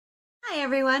Hi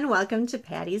everyone, welcome to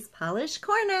Patty's Polish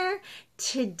Corner.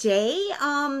 Today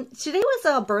was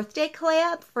a birthday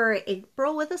collab for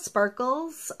April with the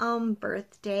Sparkles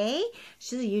birthday.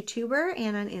 She's a YouTuber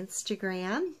and on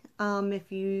Instagram.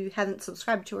 If you haven't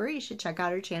subscribed to her, you should check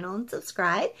out her channel and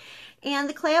subscribe. And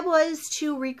the collab was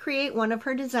to recreate one of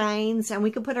her designs, and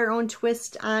we could put our own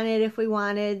twist on it if we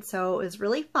wanted, so it was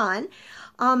really fun.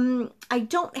 I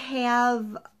don't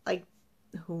have like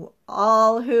who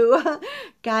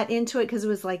got into it because it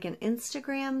was like an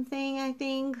Instagram thing, I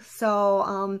think.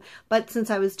 So, but since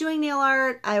I was doing nail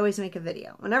art, I always make a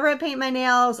video. Whenever I paint my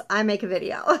nails, I make a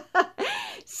video.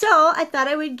 So I thought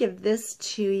I would give this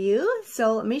to you.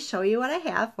 So let me show you what I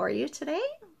have for you today.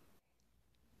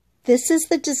 This is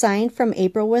the design from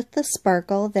April with the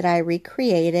Sparkle that I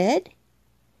recreated.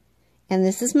 And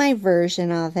this is my version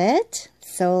of it.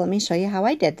 So let me show you how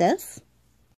I did this.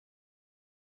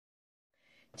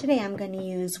 Today I'm going to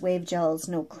use Wavegel's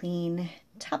No Clean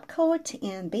top coat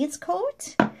and base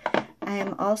coat. I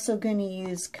am also going to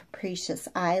use Capricious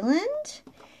Island,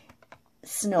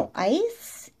 Snow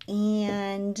Ice,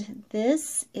 and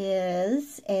this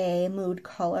is a mood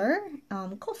color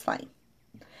Coastline.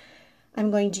 I'm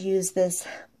going to use this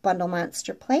Bundle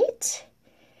Monster plate,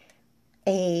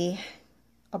 a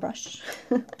brush,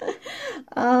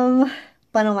 Bundle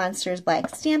Monster's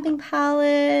black stamping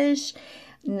polish,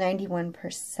 91%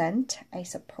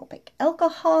 isopropyl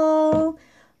alcohol.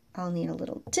 I'll need a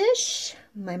little dish,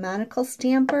 my monocle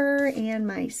stamper, and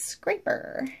my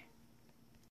scraper.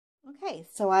 Okay,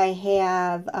 so I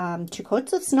have 2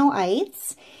 coats of snow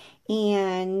ice,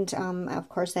 and of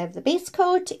course I have the base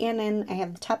coat, and then I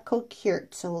have the top coat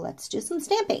cured. So let's do some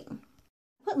stamping.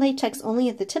 I put latex only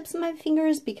at the tips of my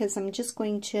fingers because I'm just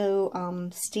going to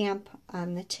stamp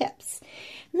on the tips.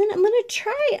 And then I'm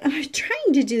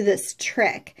trying to do this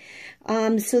trick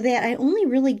so that I only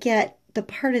really get the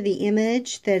part of the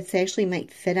image that's actually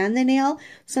might fit on the nail.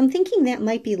 So I'm thinking that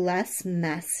might be less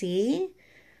messy.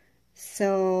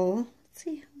 So let's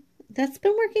see, that's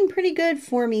been working pretty good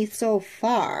for me so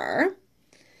far.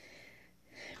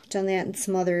 I've done that in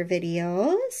some other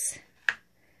videos.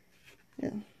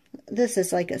 This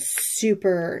is like a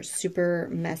super, super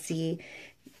messy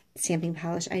stamping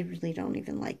polish. I really don't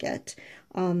even like it.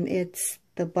 It's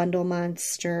the Bundle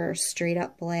Monster Straight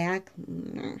Up Black.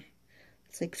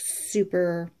 It's like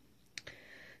super,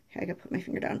 I gotta put my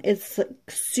finger down. It's like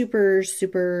super,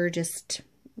 super, just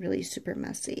really super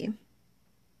messy.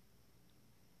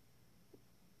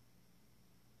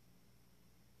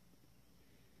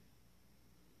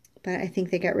 But I think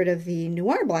they got rid of the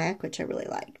Noir Black, which I really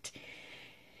liked.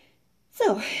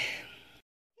 So,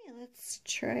 okay, let's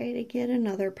try to get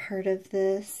another part of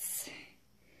this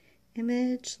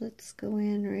image. Let's go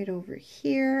in right over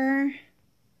here.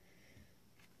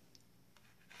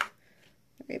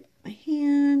 Right my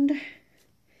hand.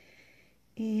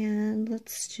 And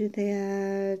let's do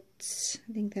that.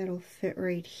 I think that'll fit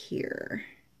right here.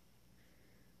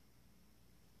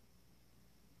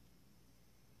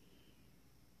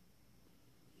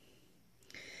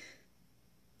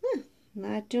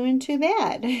 Not doing too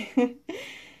bad. Got a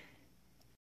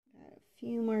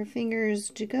few more fingers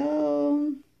to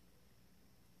go.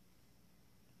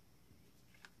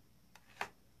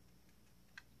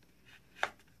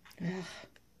 Ugh.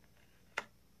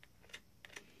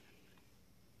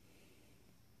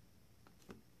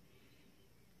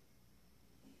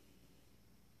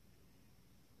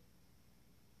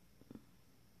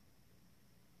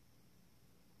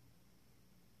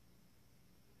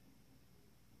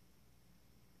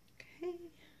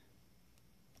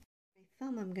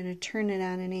 I'm going to turn it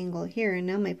on an angle here, and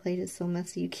now my plate is so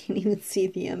messy you can't even see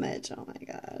the image. Oh my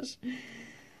gosh.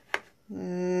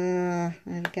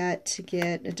 I've got to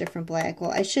get a different black.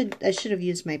 Well, I should have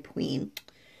used my Queen.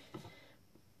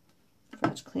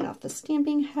 Forgot to clean off the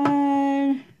stamping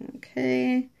head.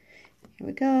 Okay, here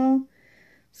we go.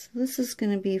 So this is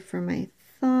going to be for my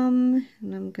thumb,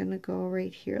 and I'm going to go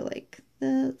right here like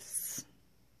this.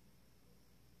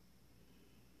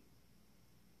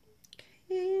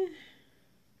 Okay.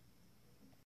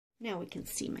 Now we can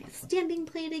see my stamping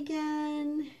plate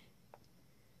again.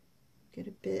 Get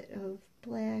a bit of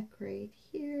black right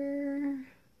here.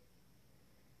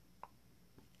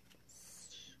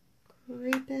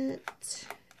 Scrape it.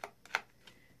 I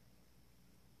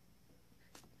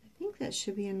think that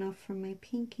should be enough for my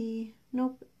pinky.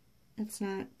 Nope, it's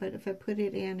not. But if I put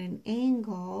it in an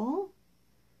angle,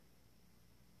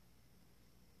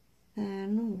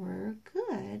 then we're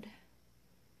good.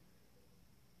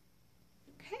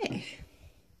 Okay.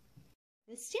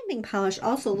 The stamping polish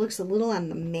also looks a little on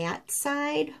the matte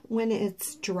side when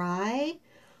it's dry.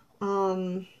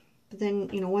 But then,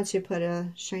 you know, once you put a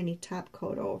shiny top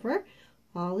coat over,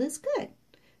 all is good.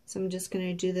 So I'm just going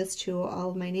to do this to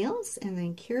all of my nails and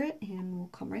then cure it, and we'll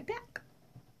come right back.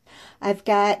 I've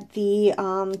got the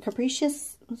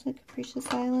Capricious, was it Capricious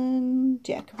Island?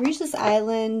 Yeah, Capricious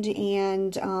Island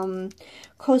and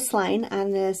Coastline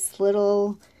on this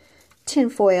little tin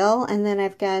foil, and then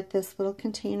I've got this little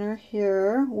container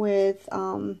here with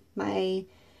my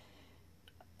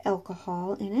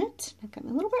alcohol in it. I've got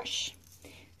my little brush.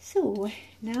 So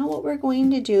now what we're going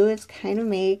to do is kind of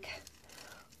make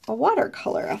a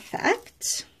watercolor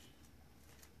effect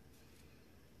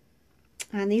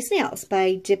on these nails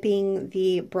by dipping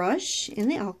the brush in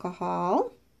the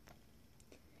alcohol.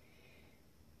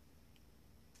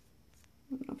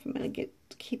 I don't know if I'm going to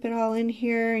keep it all in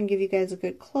here and give you guys a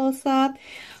good close-up.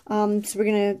 So we're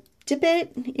going to dip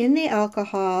it in the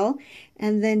alcohol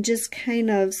and then just kind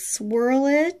of swirl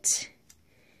it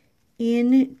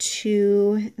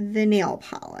into the nail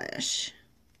polish.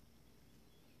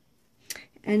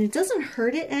 And it doesn't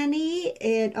hurt it any.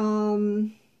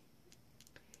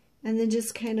 And then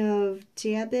just kind of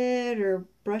dab it or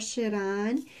brush it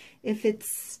on. If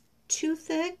it's too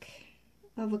thick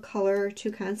of a color,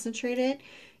 too concentrated,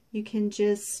 you can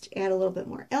just add a little bit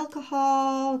more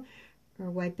alcohol or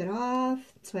wipe it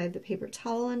off. So I have the paper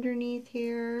towel underneath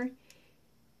here.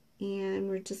 And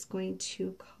we're just going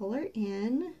to color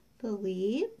in the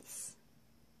leaves.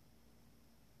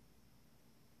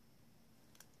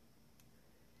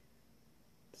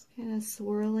 Just kind of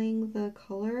swirling the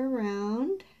color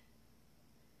around.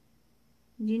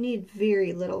 You need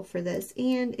very little for this,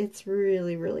 and it's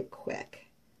really, really quick.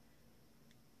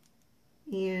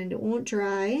 And it won't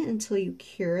dry until you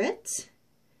cure it.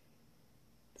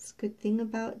 It's a good thing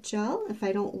about gel. If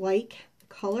I don't like the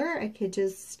color, I could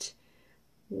just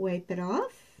wipe it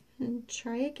off and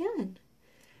try again.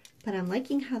 But I'm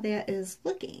liking how that is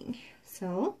looking.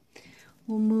 So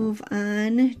we'll move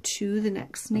on to the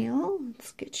next nail.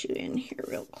 Let's get you in here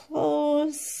real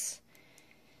close.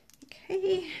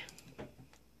 Okay.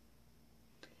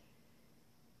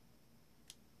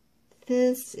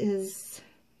 This is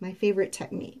my favorite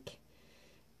technique,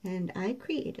 and I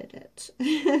created it.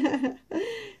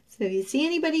 So if you see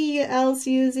anybody else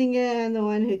using it, I'm the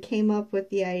one who came up with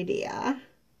the idea.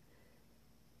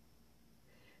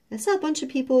 I saw a bunch of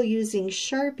people using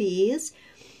Sharpies,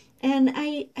 and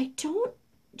I don't,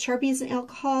 Sharpies and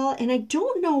alcohol, and I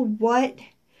don't know what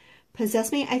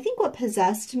possessed me. I think what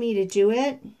possessed me to do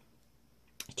it,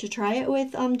 to try it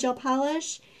with gel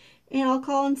polish and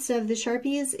alcohol instead of the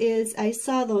Sharpies, is I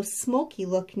saw those smoky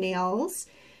look nails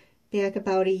back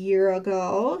about a year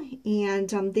ago, and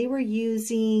they were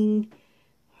using,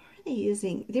 what were they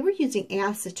using? They were using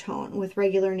acetone with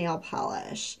regular nail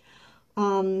polish.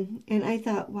 And I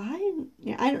thought, why?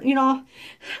 I don't, I don't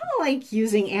like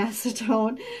using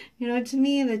acetone. To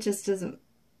me, that just doesn't,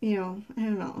 I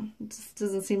don't know. It just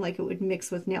doesn't seem like it would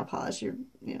mix with nail polish,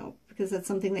 because that's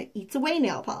something that eats away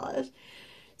nail polish.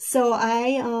 So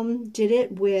I did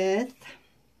it with,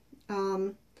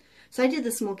 so I did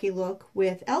the smoky look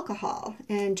with alcohol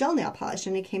and gel nail polish,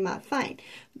 and it came out fine.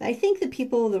 I think the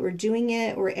people that were doing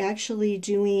it were actually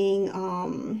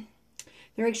doing,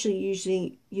 they're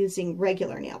actually using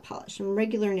regular nail polish. And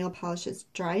regular nail polish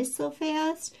dries so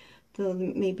fast, so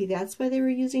maybe that's why they were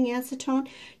using acetone.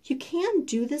 You can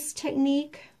do this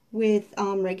technique with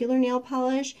regular nail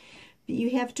polish, but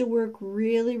you have to work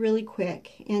really, really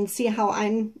quick. And see how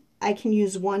I can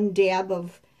use one dab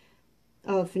of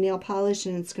nail polish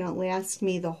and it's going to last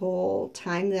me the whole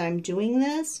time that I'm doing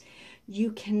this.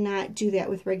 You cannot do that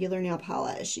with regular nail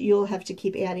polish. You'll have to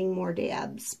keep adding more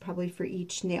dabs, probably for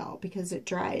each nail, because it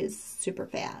dries super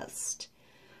fast.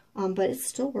 But it's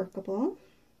still workable.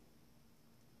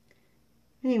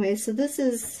 Anyway, so this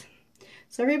is,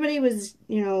 so everybody was,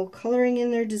 coloring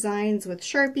in their designs with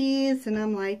Sharpies, and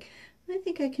I'm like, I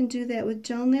think I can do that with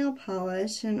gel nail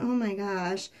polish, and oh my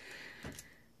gosh,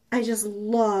 I just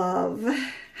love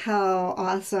how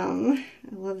awesome,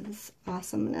 I love this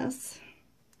awesomeness.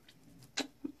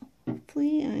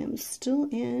 Hopefully I am still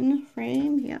in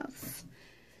frame, yes.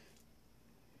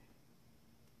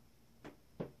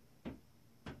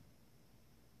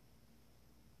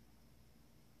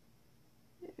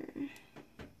 There.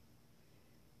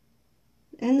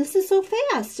 And this is so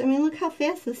fast. I mean, look how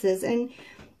fast this is. And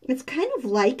it's kind of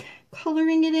like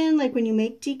coloring it in, like when you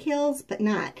make decals, but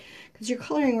not, because you're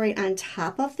coloring right on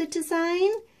top of the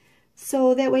design.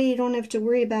 So that way you don't have to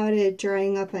worry about it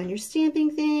drying up on your stamping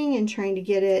thing and trying to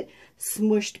get it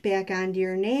smushed back onto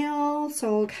your nail.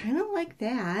 So kind of like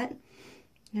that.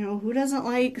 Who doesn't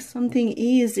like something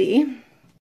easy?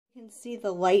 You can see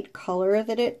the light color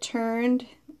that it turned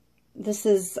this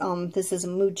is a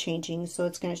mood changing, so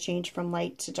it's going to change from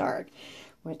light to dark,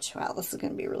 which, wow, this is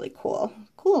going to be really cool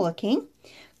looking.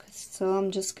 So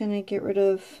I'm just going to get rid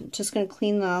of, just going to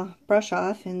clean the brush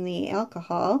off in the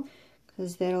alcohol,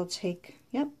 because that'll take,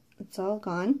 yep, it's all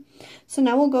gone. So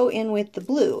now we'll go in with the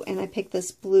blue, and I picked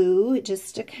this blue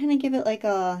just to kind of give it like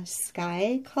a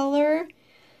sky color.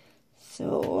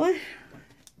 So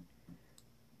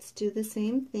let's do the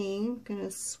same thing. I'm going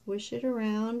to swish it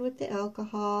around with the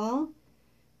alcohol.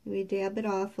 We dab it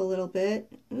off a little bit.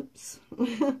 Oops.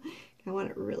 I want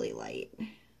it really light.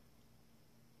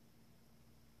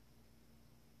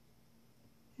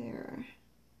 There.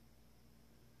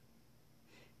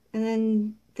 And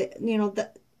then,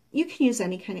 you can use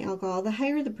any kind of alcohol. The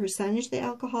higher the percentage of the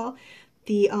alcohol,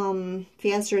 the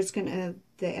faster it's going to,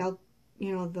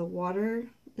 the water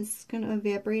is going to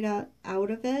evaporate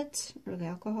out of it, or the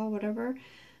alcohol, whatever.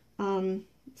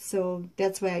 So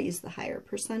that's why I use the higher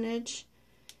percentage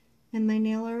in my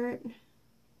nail art.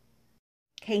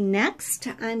 Okay, next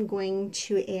I'm going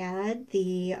to add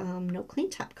the No Clean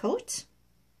top coat.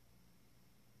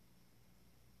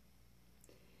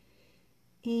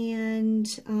 And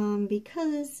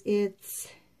because it's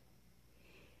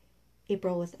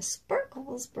April with a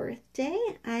Sparkle's birthday,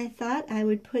 I thought I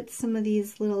would put some of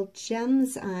these little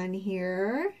gems on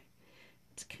here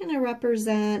to kind of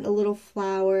represent a little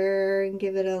flower and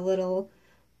give it a little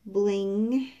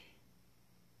bling.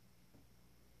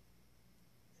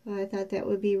 So I thought that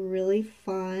would be really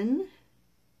fun.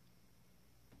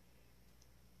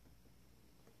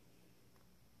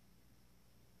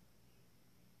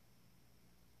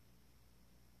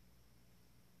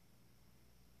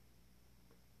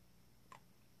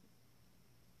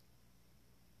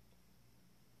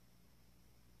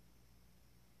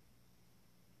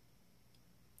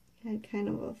 Had kind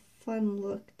of a fun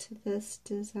look to this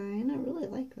design. I really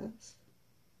like this.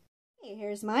 Okay,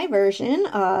 here's my version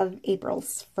of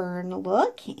April's fern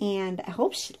look, and I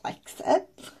hope she likes it.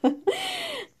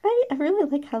 I really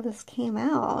like how this came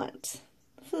out.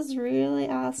 This is really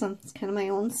awesome. It's kind of my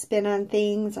own spin on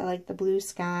things. I like the blue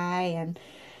sky,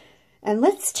 and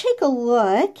let's take a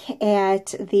look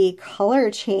at the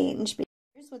color change.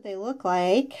 Here's what they look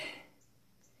like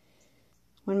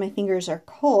when my fingers are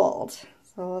cold.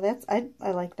 So that's, I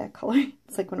like that color.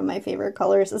 It's like one of my favorite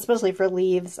colors, especially for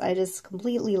leaves. I just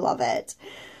completely love it.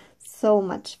 So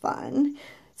much fun.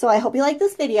 So I hope you liked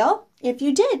this video. If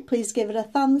you did, please give it a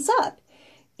thumbs up.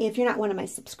 If you're not one of my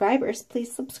subscribers,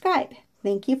 please subscribe.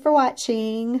 Thank you for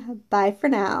watching. Bye for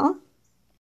now.